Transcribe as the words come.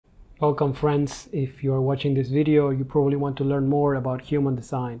Welcome friends. If you're watching this video, you probably want to learn more about human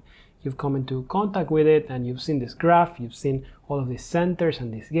design. You've come into contact with it and you've seen this graph, you've seen all of these centers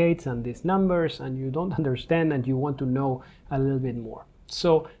and these gates and these numbers, and you don't understand and you want to know a little bit more.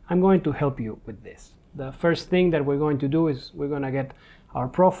 So I'm going to help you with this. The first thing that we're going to do is we're going to get our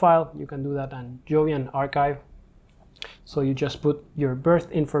profile. You can do that on Jovian Archive. So you just put your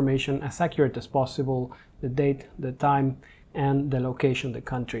birth information as accurate as possible, the date, the time, and the location, the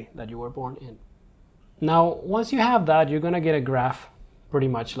country that you were born in. Now, once you have that, you're gonna get a graph pretty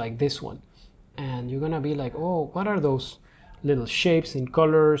much like this one. And you're gonna be like, oh, what are those little shapes in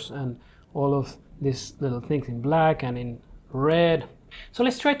colors and all of these little things in black and in red? So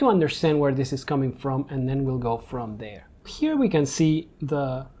let's try to understand where this is coming from, and then we'll go from there. Here we can see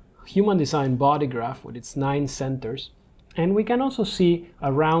the human design body graph with its 9 centers. And we can also see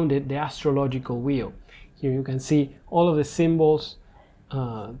around it the astrological wheel. Here you can see all of the symbols,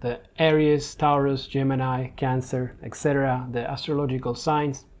 the Aries, Taurus, Gemini, Cancer, etc., the astrological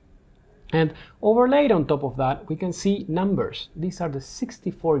signs. And overlaid on top of that, we can see numbers. These are the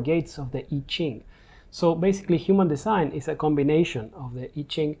 64 gates of the I Ching. So basically, human design is a combination of the I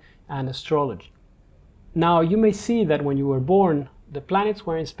Ching and astrology. Now, you may see that when you were born, the planets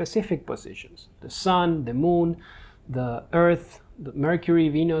were in specific positions. The Sun, the Moon, the Earth, the Mercury,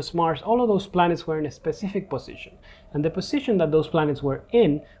 Venus, Mars, all of those planets were in a specific position. And the position that those planets were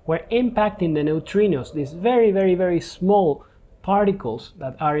in were impacting the neutrinos, these very, very, very small particles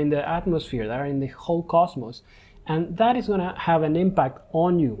that are in the atmosphere, that are in the whole cosmos. And that is going to have an impact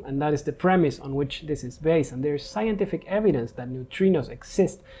on you. And that is the premise on which this is based. And there is scientific evidence that neutrinos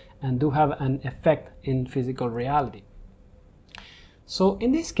exist and do have an effect in physical reality. So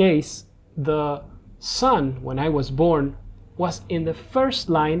in this case, the Sun, when I was born, was in the first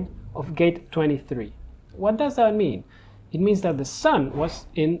line of gate 23. What does that mean? It means that the Sun was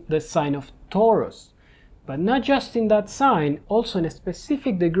in the sign of Taurus, but not just in that sign, also in a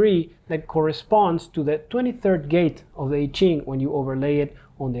specific degree that corresponds to the 23rd gate of the I Ching when you overlay it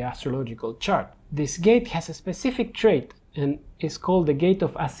on the astrological chart. This gate has a specific trait and is called the gate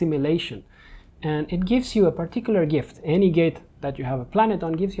of assimilation, and it gives you a particular gift. Any gate that you have a planet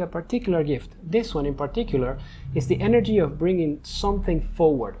on gives you a particular gift. This one in particular is the energy of bringing something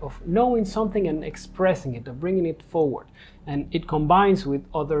forward, of knowing something and expressing it, of bringing it forward. And it combines with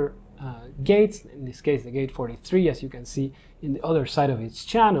other gates, in this case the gate 43, as you can see in the other side of its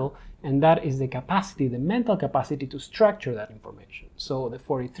channel, and that is the capacity, the mental capacity to structure that information. So the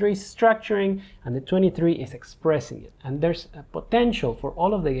 43 is structuring and the 23 is expressing it. And there's a potential for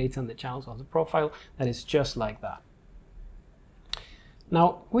all of the gates and the channels of the profile that is just like that.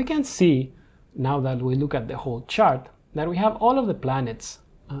 Now, we can see, now that we look at the whole chart, that we have all of the planets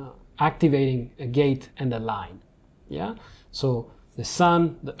activating a gate and a line. Yeah? So the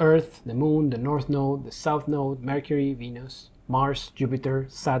Sun, the Earth, the Moon, the North Node, the South Node, Mercury, Venus, Mars, Jupiter,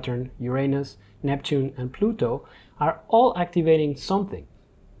 Saturn, Uranus, Neptune, and Pluto are all activating something.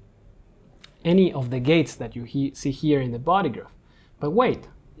 Any of the gates that you see here in the body graph. But wait,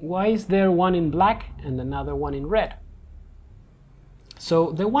 why is there one in black and another one in red?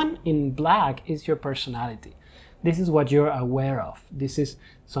 So the one in black is your personality. This is what you're aware of. This is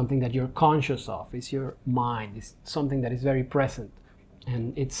something that you're conscious of. It's your mind. It's something that is very present.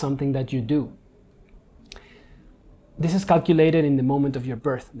 And it's something that you do. This is calculated in the moment of your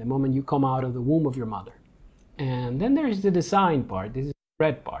birth, the moment you come out of the womb of your mother. And then there is the design part. This is the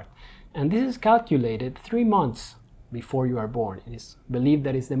red part. And this is calculated 3 months before you are born. It is believed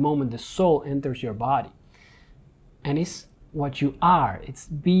that it's the moment the soul enters your body. And it's what you are, it's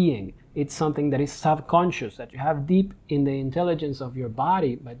being, it's something that is subconscious, that you have deep in the intelligence of your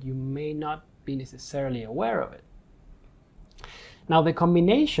body, but you may not be necessarily aware of it. Now, the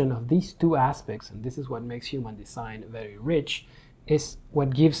combination of these two aspects, and this is what makes human design very rich, is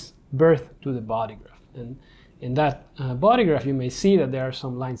what gives birth to the body graph. And in that body graph, you may see that there are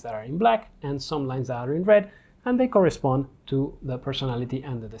some lines that are in black and some lines that are in red, and they correspond to the personality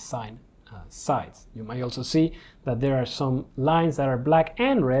and the design sides. You may also see that there are some lines that are black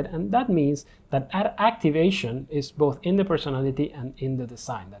and red, and that means that activation is both in the personality and in the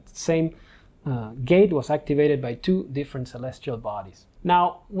design. That same gate was activated by 2 different celestial bodies.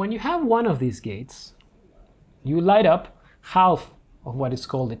 Now, when you have one of these gates, you light up half of what is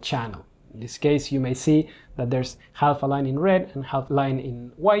called a channel. In this case, you may see that there's half a line in red and half a line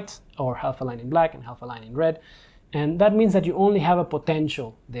in white, or half a line in black and half a line in red. And that means that you only have a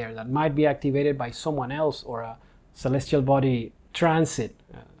potential there that might be activated by someone else or a celestial body transit,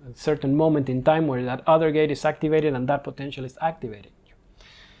 a certain moment in time where that other gate is activated and that potential is activated.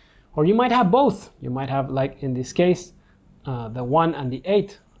 Or you might have both. You might have, like in this case, the 1 and the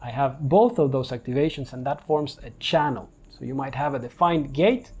 8 I have both of those activations, and that forms a channel. So you might have a defined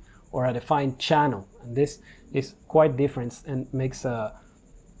gate or a defined channel, and this is quite different and makes a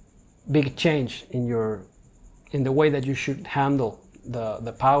big change in the way that you should handle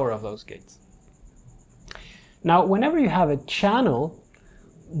the power of those gates. Now, whenever you have a channel,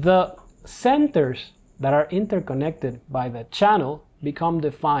 the centers that are interconnected by the channel become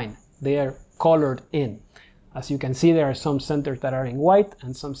defined. They are colored in. As you can see, there are some centers that are in white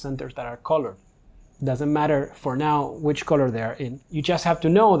and some centers that are colored. Doesn't matter for now which color they are in. You just have to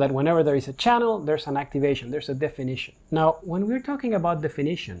know that whenever there is a channel, there's an activation, there's a definition. Now, when we're talking about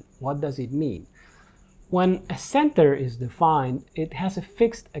definition, what does it mean? When a center is defined, it has a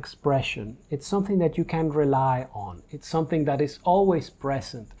fixed expression. It's something that you can rely on. It's something that is always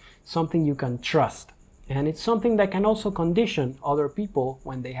present, something you can trust. And it's something that can also condition other people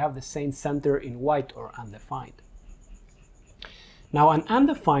when they have the same center in white or undefined. Now, an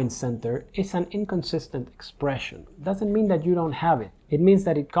undefined center is an inconsistent expression. It doesn't mean that you don't have it. It means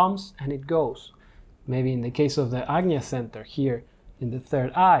that it comes and it goes. Maybe in the case of the Ajna center here in the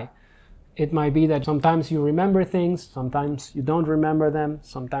third eye, it might be that sometimes you remember things, sometimes you don't remember them,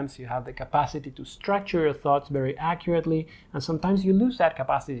 sometimes you have the capacity to structure your thoughts very accurately, and sometimes you lose that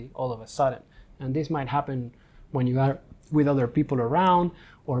capacity all of a sudden. And this might happen when you are with other people around,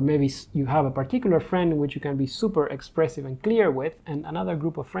 or maybe you have a particular friend which you can be super expressive and clear with, and another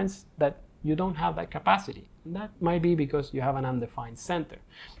group of friends that you don't have that capacity. And that might be because you have an undefined center.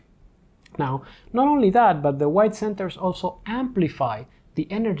 Now, not only that, but the white centers also amplify the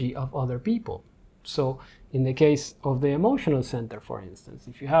energy of other people. So in the case of the emotional center, for instance,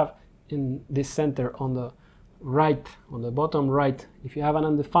 if you have in this center on the right, on the bottom right, if you have an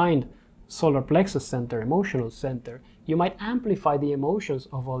undefined solar plexus center, emotional center, you might amplify the emotions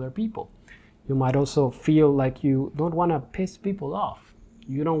of other people. You might also feel like you don't want to piss people off.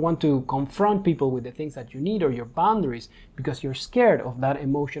 You don't want to confront people with the things that you need or your boundaries because you're scared of that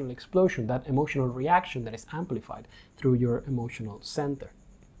emotional explosion, that emotional reaction that is amplified through your emotional center.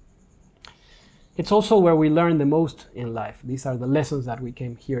 It's also where we learn the most in life. These are the lessons that we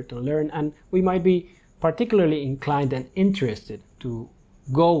came here to learn, and we might be particularly inclined and interested to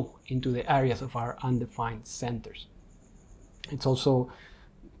go into the areas of our undefined centers. It's also,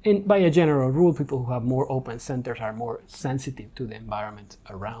 by a general rule, people who have more open centers are more sensitive to the environment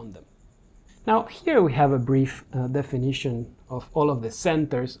around them. Now, here we have a brief definition of all of the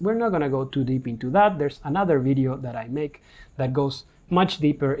centers. We're not going to go too deep into that. There's another video that I make that goes much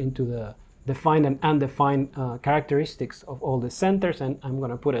deeper into the defined and undefined characteristics of all the centers, and I'm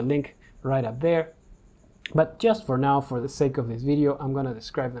going to put a link right up there. But just for now, for the sake of this video, I'm going to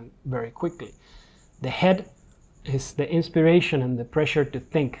describe them very quickly. The head is the inspiration and the pressure to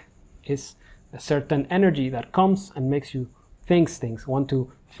think. Is a certain energy that comes and makes you think things, want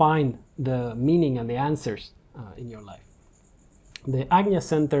to find the meaning and the answers in your life. The Ajna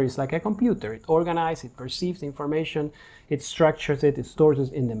center is like a computer. It organizes, it perceives information, it structures it, it stores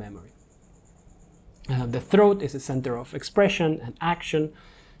it in the memory. The throat is a center of expression and action,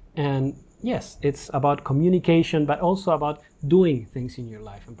 and yes, it's about communication, but also about doing things in your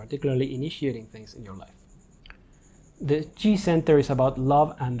life, and particularly initiating things in your life. The G center is about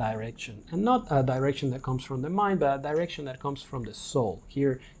love and direction, and not a direction that comes from the mind, but a direction that comes from the soul.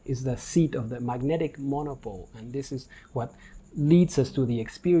 Here is the seat of the magnetic monopole, and this is what leads us to the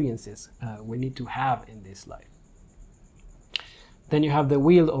experiences we need to have in this life. Then you have the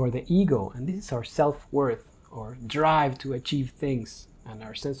will or the ego, and this is our self-worth or drive to achieve things and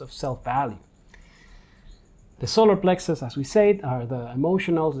our sense of self-value. The solar plexus, as we said, are the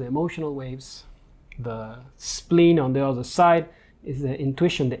emotional waves. The spleen on the other side is the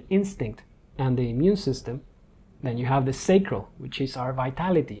intuition, the instinct, and the immune system. Then you have the sacral, which is our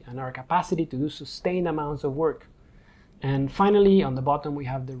vitality and our capacity to do sustained amounts of work. And finally, on the bottom, we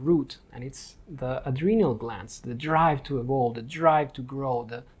have the root, and it's the adrenal glands, the drive to evolve, the drive to grow,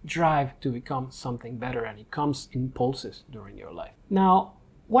 the drive to become something better, and it comes in pulses during your life. Now,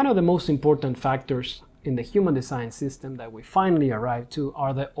 one of the most important factors in the human design system that we finally arrived to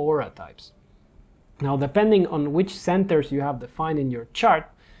are the aura types. Now, depending on which centers you have defined in your chart,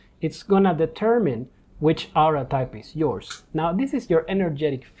 it's going to determine which aura type is yours. Now, this is your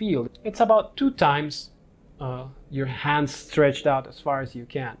energetic field. It's about 2 times your hands stretched out as far as you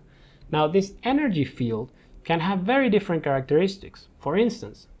can. Now, this energy field can have very different characteristics. For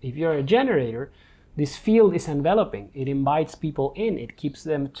instance, if you're a generator, this field is enveloping. It invites people in. It keeps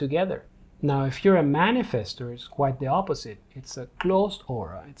them together. Now, if you're a manifestor, it's quite the opposite. It's a closed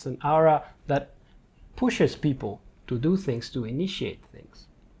aura. It's an aura that pushes people to do things, to initiate things.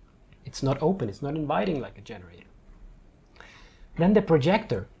 It's not open. It's not inviting like a generator. Then the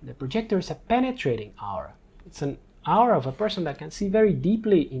projector. The projector is a penetrating aura. It's an aura of a person that can see very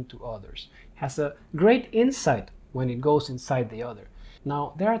deeply into others, has a great insight when it goes inside the other.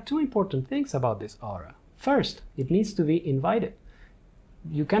 Now, there are two important things about this aura. First, it needs to be invited.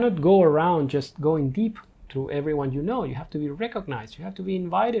 You cannot go around just going deep to everyone you know. You have to be recognized. You have to be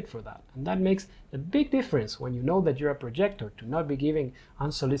invited for that. And that makes a big difference when you know that you're a projector, to not be giving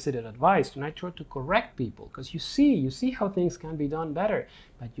unsolicited advice, to not try to correct people, because you see how things can be done better,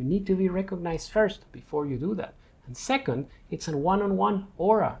 but you need to be recognized first before you do that. And second, it's a one-on-one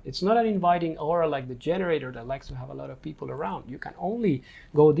aura. It's not an inviting aura like the generator that likes to have a lot of people around. You can only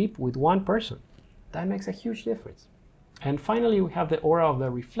go deep with one person. That makes a huge difference. And finally, we have the aura of the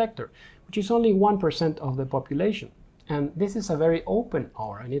reflector, which is only 1% of the population. And this is a very open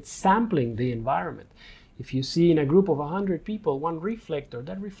aura, and it's sampling the environment. If you see in a group of 100 people one reflector,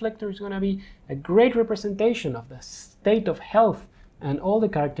 that reflector is going to be a great representation of the state of health and all the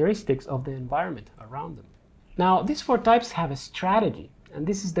characteristics of the environment around them. Now, these four types have a strategy, and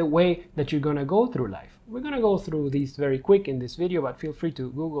this is the way that you're going to go through life. We're going to go through these very quick in this video, but feel free to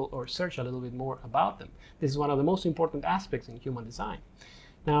Google or search a little bit more about them. This is one of the most important aspects in human design.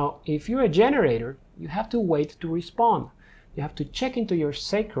 Now, if you're a generator, you have to wait to respond. You have to check into your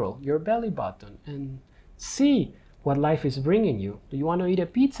sacral, your belly button, and see what life is bringing you. Do you want to eat a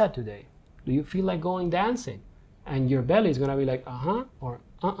pizza today? Do you feel like going dancing? And your belly is going to be like, uh-huh, or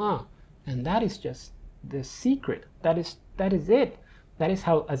uh-uh. And that is just the secret. That is it. That is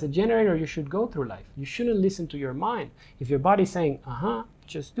how, as a generator, you should go through life. You shouldn't listen to your mind. If your body's saying, uh-huh,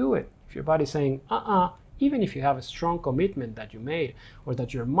 just do it. If your body's saying, uh-uh, even if you have a strong commitment that you made, or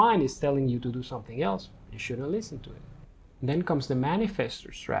that your mind is telling you to do something else, you shouldn't listen to it. Then comes the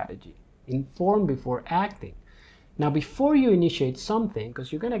manifestor strategy. Inform before acting. Now, before you initiate something,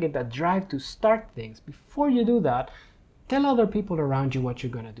 because you're going to get that drive to start things, before you do that, tell other people around you what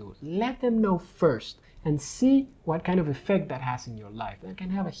you're going to do. Let them know first, and see what kind of effect that has in your life. That can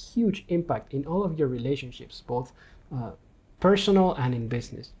have a huge impact in all of your relationships, both personal and in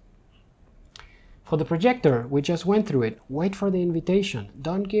business. For the projector, we just went through it. Wait for the invitation.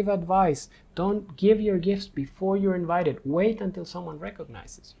 Don't give advice. Don't give your gifts before you're invited. Wait until someone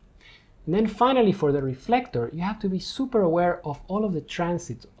recognizes you. And then finally, for the reflector, you have to be super aware of all of the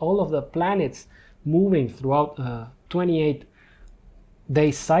transits, all of the planets moving throughout a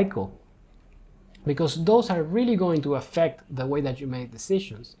 28-day cycle, because those are really going to affect the way that you make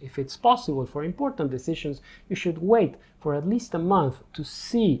decisions. If it's possible for important decisions, you should wait for at least a month to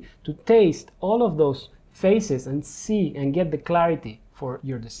see, to taste all of those phases and see and get the clarity for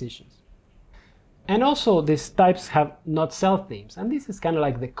your decisions. And also, these types have not self themes, and this is kind of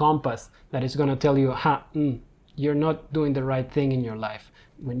like the compass that is going to tell you, you're not doing the right thing in your life.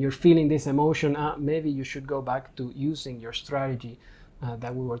 When you're feeling this emotion, maybe you should go back to using your strategy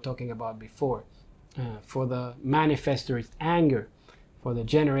that we were talking about before. For the manifestor, it's anger. For the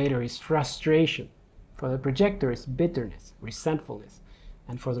generator, it's frustration. For the projector, it's bitterness, resentfulness.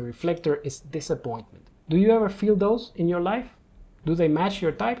 And for the reflector, it's disappointment. Do you ever feel those in your life? Do they match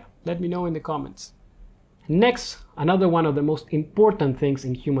your type? Let me know in the comments. Next, another one of the most important things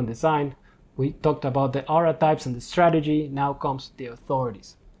in human design. We talked about the aura types and the strategy. Now comes the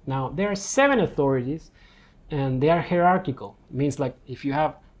authorities. Now, there are 7 authorities, and they are hierarchical. It means like if you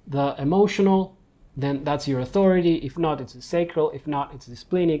have the emotional, then that's your authority. If not, it's the sacral. If not, it's the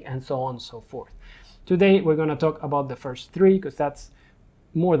splenic, and so on and so forth. Today, we're going to talk about the first 3, because that's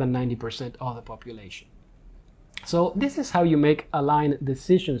more than 90% of the population. So this is how you make aligned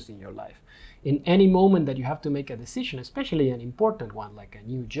decisions in your life. In any moment that you have to make a decision, especially an important one, like a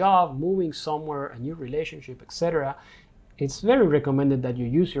new job, moving somewhere, a new relationship, etc., it's very recommended that you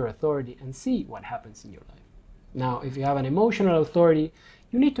use your authority and see what happens in your life. Now, if you have an emotional authority,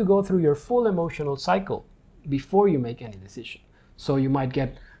 you need to go through your full emotional cycle before you make any decision. So you might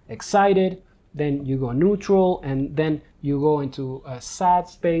get excited, then you go neutral, and then you go into a sad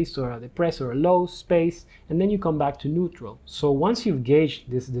space or a depressed or a low space, and then you come back to neutral. So once you've gauged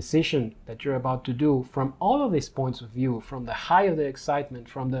this decision that you're about to do from all of these points of view, from the high of the excitement,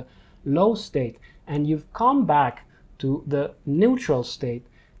 from the low state, and you've come back to the neutral state,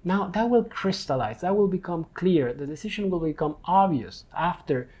 now that will crystallize, that will become clear. The decision will become obvious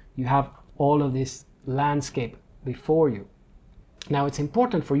after you have all of this landscape before you. Now, it's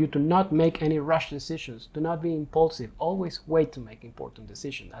important for you to not make any rush decisions. Do not be impulsive. Always wait to make important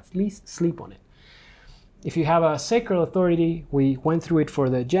decisions. At least sleep on it. If you have a sacral authority, we went through it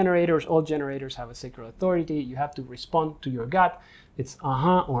for the generators. All generators have a sacral authority. You have to respond to your gut. It's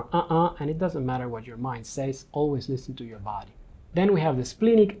or and it doesn't matter what your mind says. Always listen to your body. Then we have the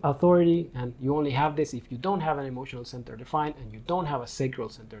splenic authority, and you only have this if you don't have an emotional center defined and you don't have a sacral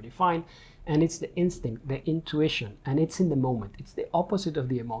center defined. And it's the instinct, the intuition, and it's in the moment. It's the opposite of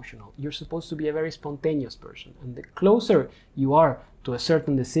the emotional. You're supposed to be a very spontaneous person. And the closer you are to a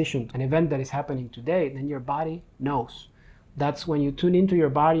certain decision, an event that is happening today, then your body knows. That's when you tune into your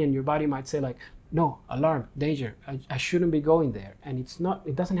body, and your body might say like, no, alarm, danger, I shouldn't be going there. And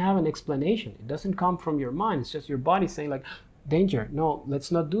it doesn't have an explanation. It doesn't come from your mind. It's just your body saying like, danger, no,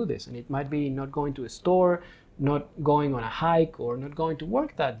 let's not do this. And it might be not going to a store, not going on a hike, or not going to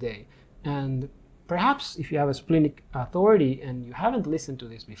work that day. And perhaps if you have a splenic authority and you haven't listened to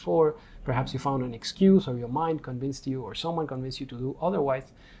this before, perhaps you found an excuse, or your mind convinced you, or someone convinced you to do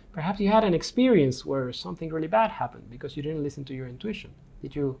otherwise. Perhaps you had an experience where something really bad happened because you didn't listen to your intuition.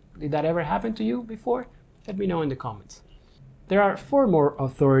 Did that ever happen to you before? Let me know in the comments. There are 4 more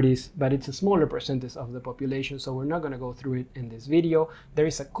authorities, but it's a smaller percentage of the population, so we're not going to go through it in this video. There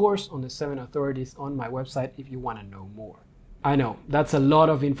is a course on the 7 authorities on my website if you want to know more. I know, that's a lot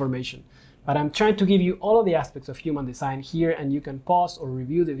of information, but I'm trying to give you all of the aspects of human design here, and you can pause or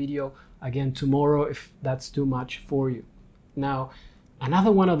review the video again tomorrow if that's too much for you. Now,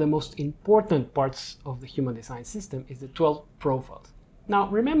 another one of the most important parts of the human design system is the 12 profiles. Now,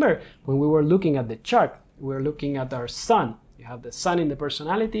 remember when we were looking at the chart, we were looking at our sun. You have the sun in the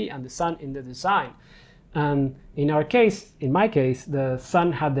personality and the sun in the design. And in my case, the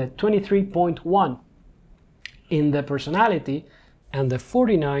sun had the 23.1 in the personality and the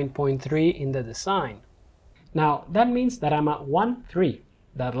 49.3 in the design. Now, that means that I'm at 1-3.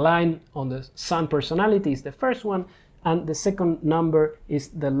 That line on the sun personality is the first one, and the second number is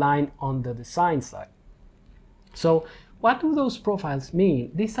the line on the design side. So what do those profiles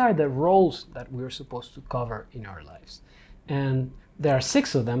mean? These are the roles that we're supposed to cover in our lives. And there are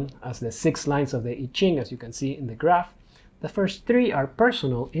 6 of them, as the 6 lines of the I Ching, as you can see in the graph. The first 3 are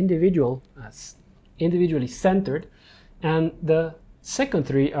personal, individually centered, and the second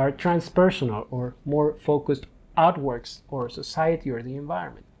 3 are transpersonal, or more focused outwards, or society or the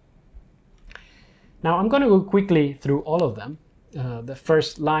environment. Now I'm going to go quickly through all of them. The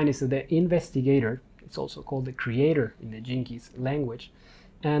first line is the investigator. It's also called the creator in the Jinkies language.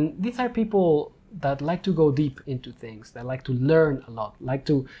 And these are people that like to go deep into things, that like to learn a lot, like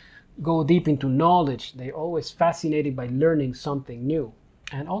to go deep into knowledge. They're always fascinated by learning something new.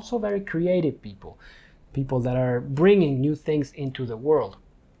 And also very creative people that are bringing new things into the world.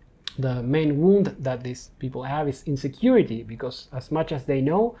 The main wound that these people have is insecurity, because as much as they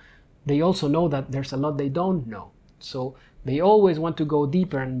know, they also know that there's a lot they don't know. So they always want to go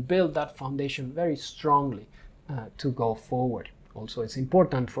deeper and build that foundation very strongly to go forward. Also, it's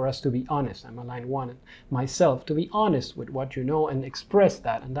important for us to be honest. I'm a line 1 myself, to be honest with what you know and express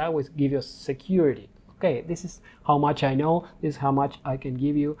that, and that will give you security. Okay, this is how much I know, this is how much I can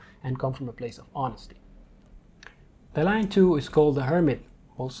give you, and come from a place of honesty. The line 2 is called the hermit,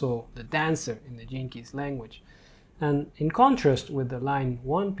 also the dancer in the Jinkies language. And in contrast with the line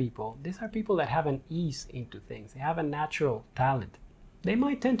 1 people, these are people that have an ease into things. They have a natural talent. They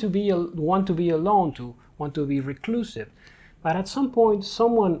might tend to want to be alone, to want to be reclusive. But at some point,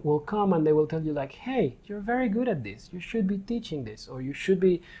 someone will come and they will tell you like, hey, you're very good at this. You should be teaching this, or you should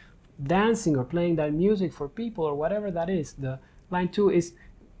be dancing or playing that music for people, or whatever that is. The line 2 is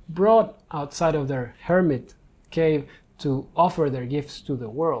brought outside of their hermit cave to offer their gifts to the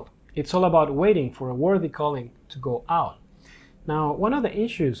world. It's all about waiting for a worthy calling to go out. Now, one of the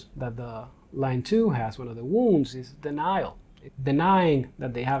issues that the line 2 has, one of the wounds, is denial. Denying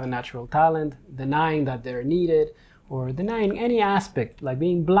that they have a natural talent, denying that they're needed, or denying any aspect, like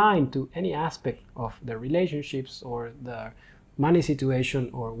being blind to any aspect of their relationships or their money situation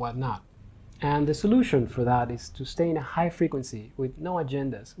or whatnot. And the solution for that is to stay in a high frequency with no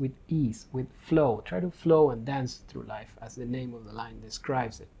agendas, with ease, with flow. Try to flow and dance through life, as the name of the line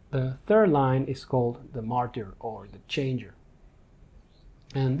describes it. The third line is called the martyr, or the changer.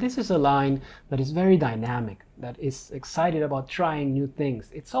 And this is a line that is very dynamic, that is excited about trying new things.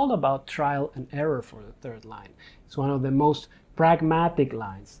 It's all about trial and error for the third line. It's one of the most pragmatic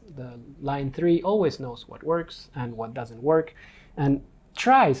lines. The line 3 always knows what works and what doesn't work, and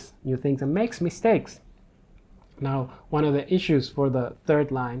tries new things and makes mistakes. Now, one of the issues for the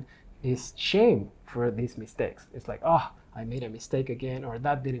third line is shame for these mistakes. It's like, oh, I made a mistake again, or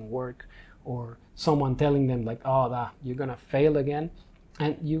that didn't work, or someone telling them like, oh, you're gonna fail again.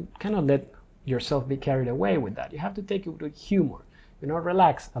 And you cannot let yourself be carried away with that. You have to take it with humor.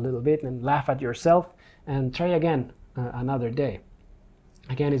 Relax a little bit and laugh at yourself and try again another day.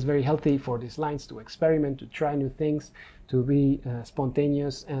 Again, it's very healthy for these lines to experiment, to try new things, to be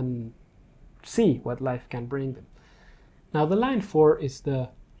spontaneous and see what life can bring them. Now the line 4 is the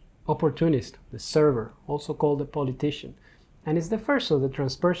opportunist, the server, also called the politician. And it's the first of the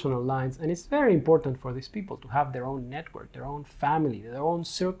transpersonal lines, and it's very important for these people to have their own network, their own family, their own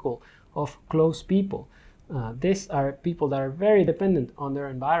circle of close people. These are people that are very dependent on their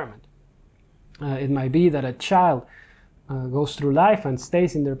environment. It might be that a child goes through life and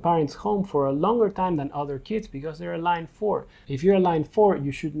stays in their parents' home for a longer time than other kids because they're a line 4. If you're a line 4,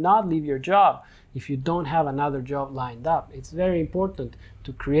 you should not leave your job if you don't have another job lined up. It's very important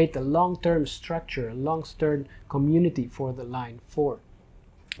to create a long-term structure, a long-term community for the line 4.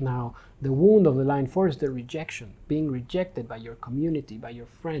 Now, the wound of the line 4 is the rejection, being rejected by your community, by your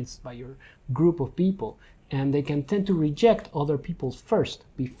friends, by your group of people. And they can tend to reject other people first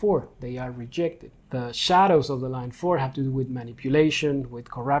before they are rejected. The shadows of the line 4 have to do with manipulation,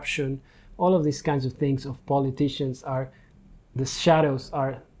 with corruption. All of these kinds of things of politicians the shadows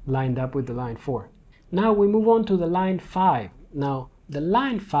are lined up with the line 4. Now we move on to the line 5. Now the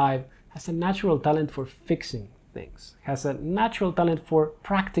line 5 has a natural talent for fixing things, has a natural talent for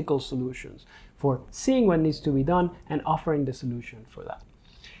practical solutions, for seeing what needs to be done and offering the solution for that.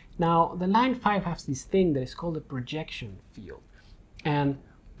 Now, the line 5 has this thing that is called a projection field. And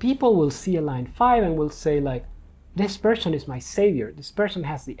people will see a line 5 and will say like, this person is my savior. This person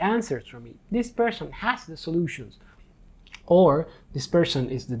has the answers for me. This person has the solutions. Or this person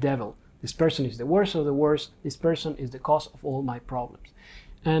is the devil. This person is the worst of the worst. This person is the cause of all my problems.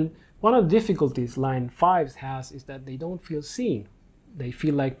 And one of the difficulties line 5s has is that they don't feel seen. They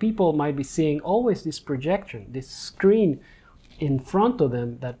feel like people might be seeing always this projection, this screen in front of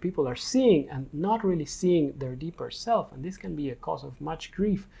them that people are seeing and not really seeing their deeper self, and this can be a cause of much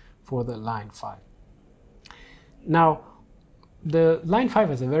grief for the line 5. Now, the line 5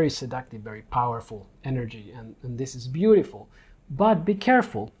 has a very seductive, very powerful energy, and this is beautiful, but be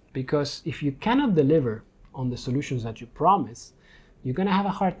careful, because if you cannot deliver on the solutions that you promise, you're going to have a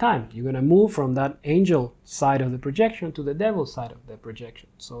hard time. You're going to move from that angel side of the projection to the devil side of the projection.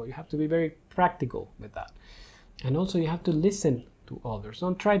 So you have to be very practical with that. And also you have to listen to others.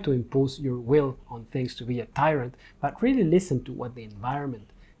 Don't try to impose your will on things to be a tyrant, but really listen to what the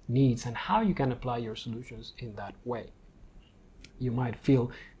environment needs and how you can apply your solutions in that way. You might feel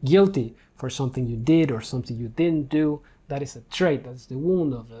guilty for something you did or something you didn't do. That is a trait, that's the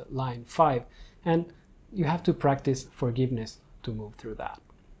wound of the line 5. And you have to practice forgiveness to move through that.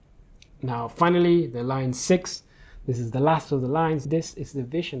 Now finally, the line 6. This is the last of the lines. This is the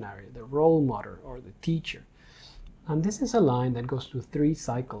visionary, the role model, or the teacher. And this is a line that goes through 3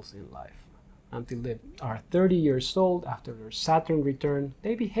 cycles in life. Until they are 30 years old, after their Saturn return,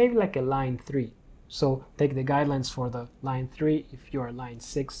 they behave like a line 3. So take the guidelines for the line 3 if you are line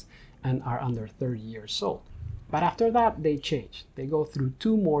 6 and are under 30 years old. But after that, they change. They go through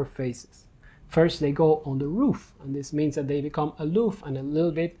 2 more phases. First, they go on the roof, and this means that they become aloof and a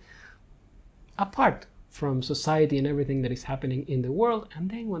little bit apart from society and everything that is happening in the world. And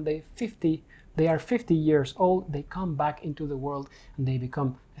then when they are 50 years old, they come back into the world and they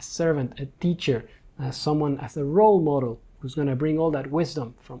become a servant, a teacher, someone as a role model who's going to bring all that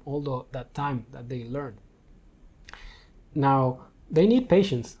wisdom from all that time that they learned. Now, they need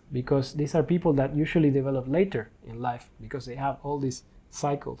patience, because these are people that usually develop later in life because they have all these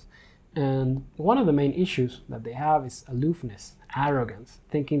cycles. And one of the main issues that they have is aloofness, arrogance,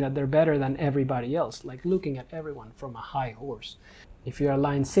 thinking that they're better than everybody else, like looking at everyone from a high horse. If you're a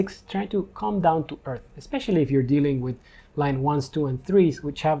line 6, try to come down to earth, especially if you're dealing with line 1s, 2, and 3s,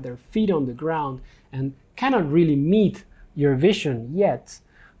 which have their feet on the ground and cannot really meet your vision yet,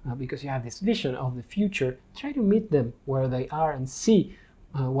 because you have this vision of the future. Try to meet them where they are and see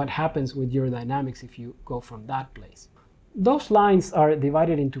what happens with your dynamics if you go from that place. Those lines are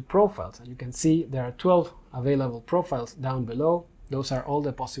divided into profiles, and you can see there are 12 available profiles down below. Those are all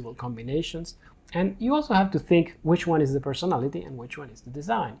the possible combinations. And you also have to think which one is the personality and which one is the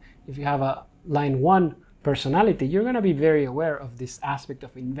design. If you have a line 1 personality, you're going to be very aware of this aspect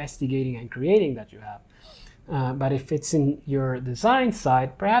of investigating and creating that you have. But if it's in your design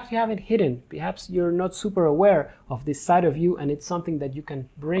side, perhaps you have it hidden. Perhaps you're not super aware of this side of you, and it's something that you can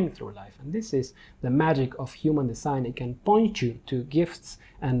bring through life. And this is the magic of human design. It can point you to gifts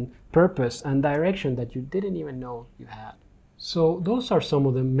and purpose and direction that you didn't even know you had. So those are some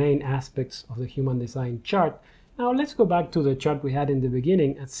of the main aspects of the human design chart. Now let's go back to the chart we had in the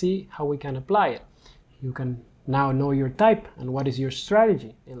beginning and see how we can apply it. You can now know your type and what is your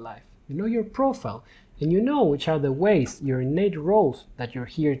strategy in life. You know your profile, and you know which are the ways, your innate roles that you're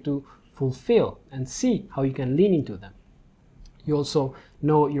here to fulfill, and see how you can lean into them. You also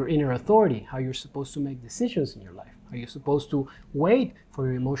know your inner authority, how you're supposed to make decisions in your life, Are you supposed to wait for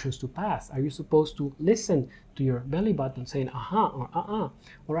your emotions to pass? Are you supposed to listen to your belly button saying aha or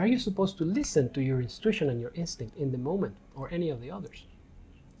Or are you supposed to listen to your intuition and your instinct in the moment, or any of the others?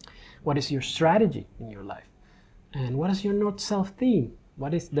 What is your strategy in your life? And what is your North Self theme?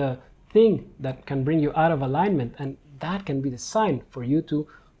 What is the thing that can bring you out of alignment? And that can be the sign for you to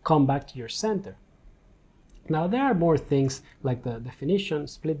come back to your center. Now, there are more things like the definition,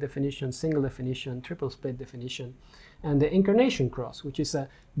 split definition, single definition, triple split definition, and the incarnation cross, which is a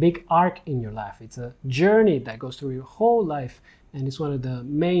big arc in your life. It's a journey that goes through your whole life, and it's one of the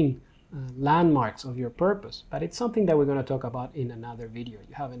main landmarks of your purpose. But it's something that we're going to talk about in another video.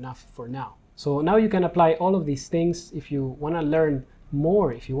 You have enough for now. So now you can apply all of these things. If you want to learn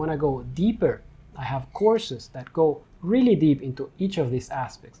more, if you want to go deeper, I have courses that go really deep into each of these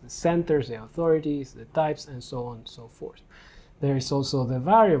aspects, the centers, the authorities, the types, and so on and so forth. There is also the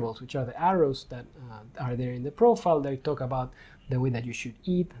variables, which are the arrows that are there in the profile. They talk about the way that you should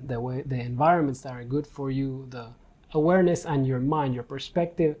eat, the environments that are good for you, the awareness and your mind, your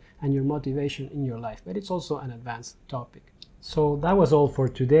perspective and your motivation in your life. But it's also an advanced topic. So that was all for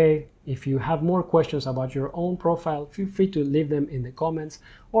today. If you have more questions about your own profile, feel free to leave them in the comments,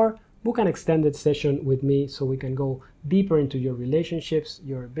 or book an extended session with me so we can go deeper into your relationships,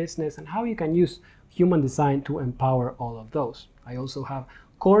 your business, and how you can use human design to empower all of those. I also have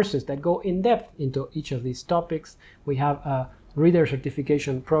courses that go in depth into each of these topics. We have a reader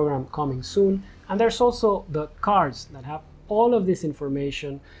certification program coming soon, and there's also the cards that have all of this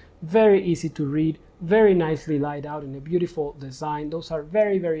information, very easy to read, very nicely laid out in a beautiful design. Those are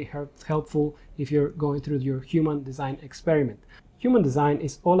very, very helpful if you're going through your human design experiment. Human design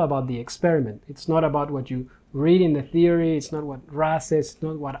is all about the experiment. It's not about what you read in the theory. It's not what Ra says. It's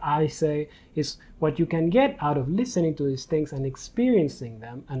not what I say. It's what you can get out of listening to these things and experiencing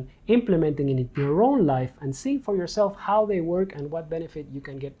them and implementing it in your own life and seeing for yourself how they work and what benefit you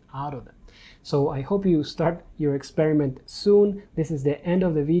can get out of them. So I hope you start your experiment soon. This is the end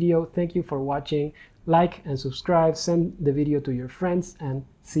of the video. Thank you for watching. Like and subscribe. Send the video to your friends, and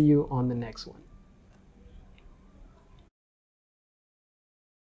see you on the next one.